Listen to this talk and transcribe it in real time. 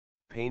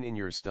Pain in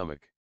your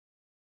stomach.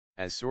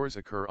 As sores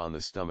occur on the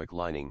stomach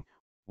lining,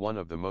 one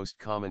of the most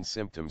common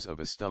symptoms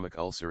of a stomach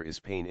ulcer is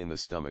pain in the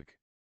stomach.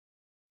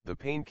 The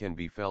pain can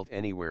be felt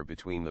anywhere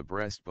between the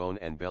breastbone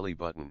and belly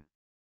button.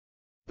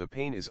 The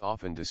pain is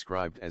often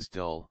described as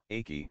dull,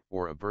 achy,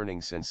 or a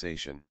burning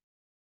sensation.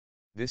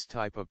 This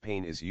type of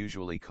pain is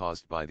usually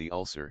caused by the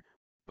ulcer,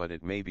 but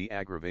it may be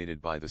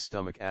aggravated by the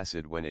stomach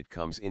acid when it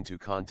comes into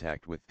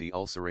contact with the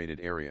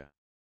ulcerated area.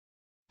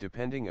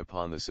 Depending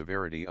upon the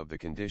severity of the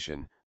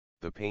condition,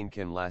 the pain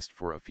can last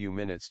for a few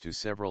minutes to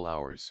several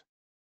hours.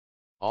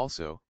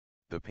 Also,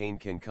 the pain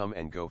can come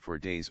and go for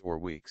days or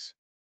weeks.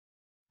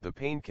 The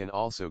pain can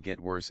also get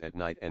worse at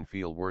night and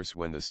feel worse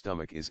when the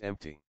stomach is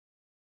empty.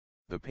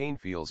 The pain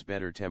feels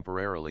better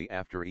temporarily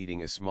after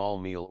eating a small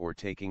meal or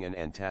taking an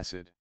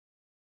antacid.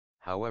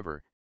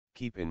 However,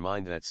 keep in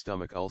mind that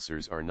stomach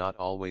ulcers are not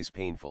always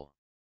painful.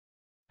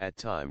 At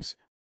times,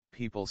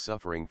 people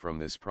suffering from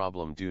this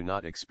problem do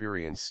not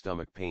experience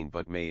stomach pain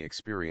but may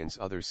experience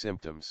other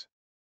symptoms.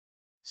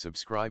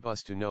 Subscribe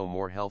us to know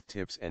more health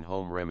tips and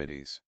home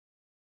remedies.